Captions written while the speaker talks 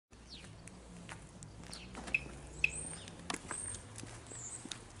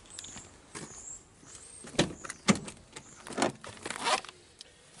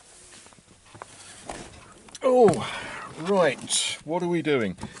Oh, right, what are we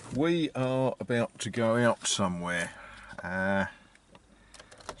doing? We are about to go out somewhere.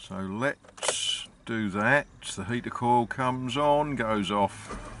 So let's do that. The heater coil comes on, goes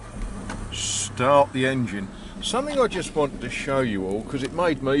off. Start the engine. Something I just wanted to show you all because it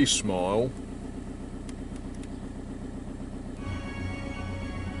made me smile.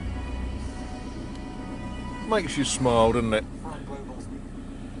 Makes you smile, doesn't it?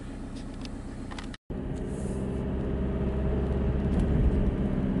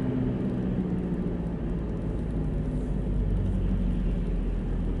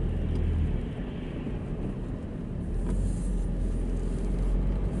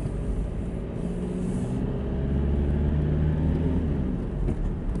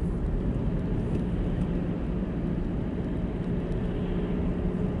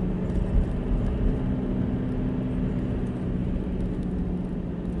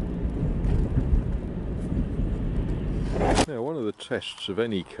 Now, one of the tests of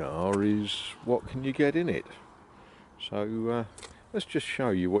any car is what can you get in it. So let's just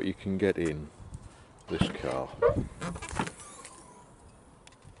show you what you can get in this car.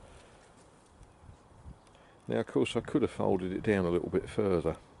 Now, of course, I could have folded it down a little bit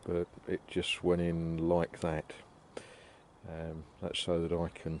further, but it just went in like that. That's so that I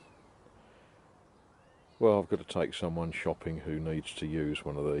can, well, I've got to take someone shopping who needs to use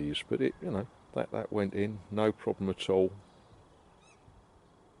one of these, but it, you know, that went in, no problem at all.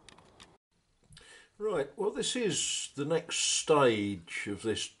 Right, well, this is the next stage of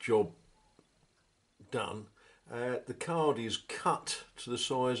this job done. The card is cut to the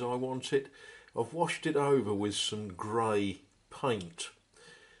size I want it. I've washed it over with some grey paint.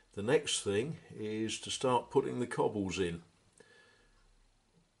 The next thing is to start putting the cobbles in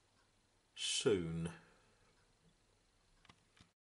soon.